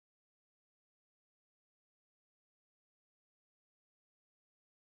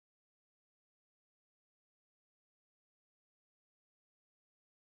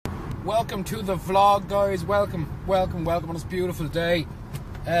Welcome to the vlog, guys. Welcome on this beautiful day.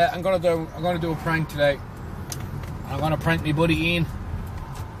 I'm gonna do a prank today. I'm gonna prank me buddy Ian.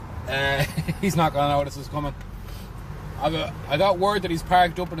 He's not gonna know this is coming. I got word that he's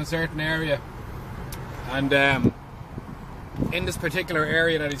parked up in a certain area, and in this particular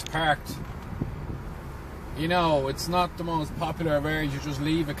area that he's parked, you know, it's not the most popular of areas. You just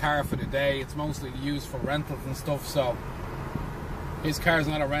leave a car for the day. It's mostly used for rentals and stuff, so his car's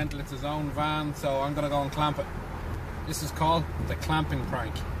not a rental, it's his own van, so I'm gonna go and clamp it. This is called the clamping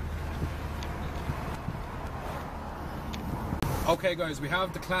prank. Okay guys, we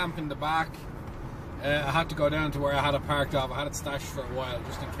have the clamp in the back. I had to go down to where I had it parked off. I had it stashed for a while,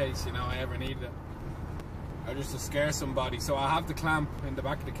 just in case, you know, I ever needed it. Or just to scare somebody. So I have the clamp in the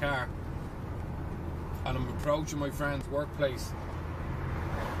back of the car, and I'm approaching my friend's workplace.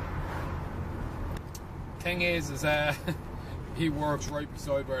 Thing is he works right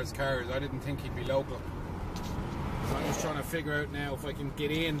beside where his car is. I didn't think he'd be local. So I'm just trying to figure out now if I can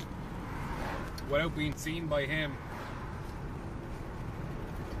get in without being seen by him.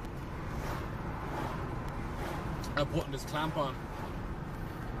 I'm putting this clamp on.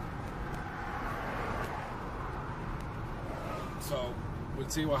 So we'll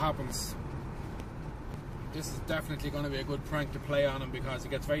see what happens. This is definitely going to be a good prank to play on him because he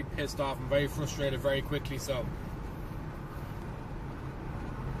gets very pissed off and very frustrated very quickly, so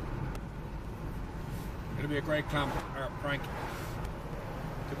it'll be a great clamp or prank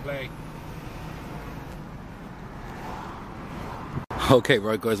to play. Okay,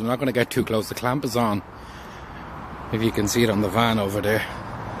 right guys, I'm not going to get too close. The clamp is on. If you can see it on the van over there.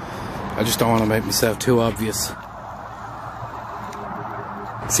 I just don't want to make myself too obvious.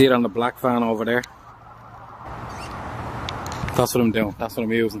 See it on the black van over there? That's what I'm doing. That's what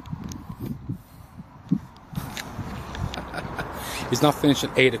I'm using. He's not finished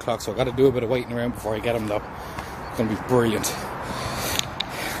at 8 o'clock, so I've got to do a bit of waiting around before I get him though. It's going to be brilliant.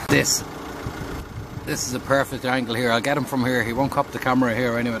 This is a perfect angle here. I'll get him from here. He won't cop the camera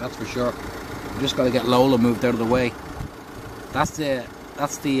here anyway, that's for sure. I'm just got to get Lola moved out of the way. That's the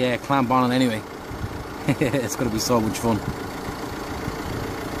clamp on it anyway. It's going to be so much fun.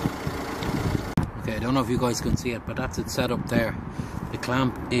 Okay, I don't know if you guys can see it, but that's it set up there. The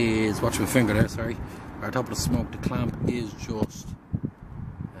clamp is, watch my finger there, sorry. On top of the smoke, the clamp is just,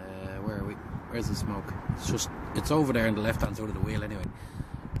 where are we? Where's the smoke? It's over there on the left hand side of the wheel anyway.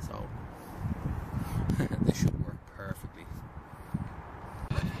 So, this should work perfectly.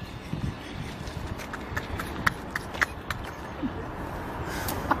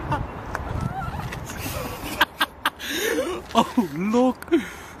 Oh, look!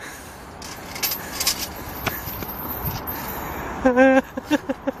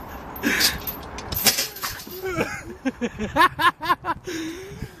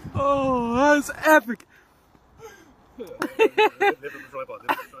 Oh, that's epic!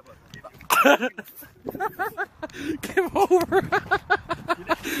 Give over!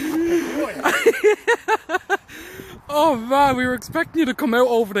 Oh man, we were expecting you to come out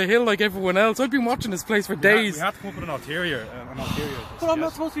over the hill like everyone else. I've been watching this place for days. We had to come up with an ulterior. But I'm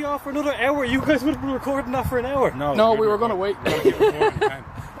not supposed to be off for another hour. You guys would have been recording that for an hour. No, we were going to wait. I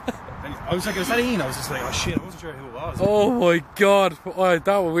was like, is that Ian? I was just like, oh shit, I wasn't sure who it was. Oh my god,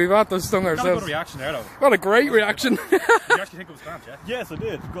 we've had to stung ourselves. Not a good reaction there though. What a great reaction. You actually think it was clamped, yeah? Yes, I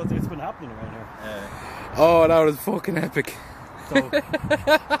did. Because it's been happening around here. Oh, that was fucking epic. So,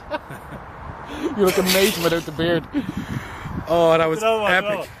 You look amazing without the beard. Oh, that was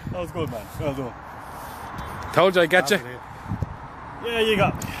epic. That was good, man. Well done. Told you I'd get you. Yeah, you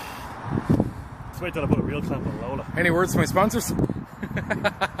got me. Just wait till I put a real clamp on Lola. Any words to my sponsors?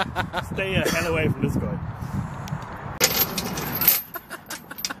 Stay a hell away from this guy.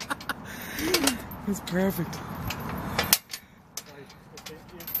 It's perfect. Right,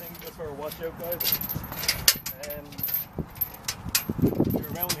 just for a watch out, guys. If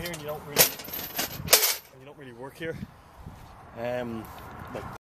you're around here and you don't really work here, like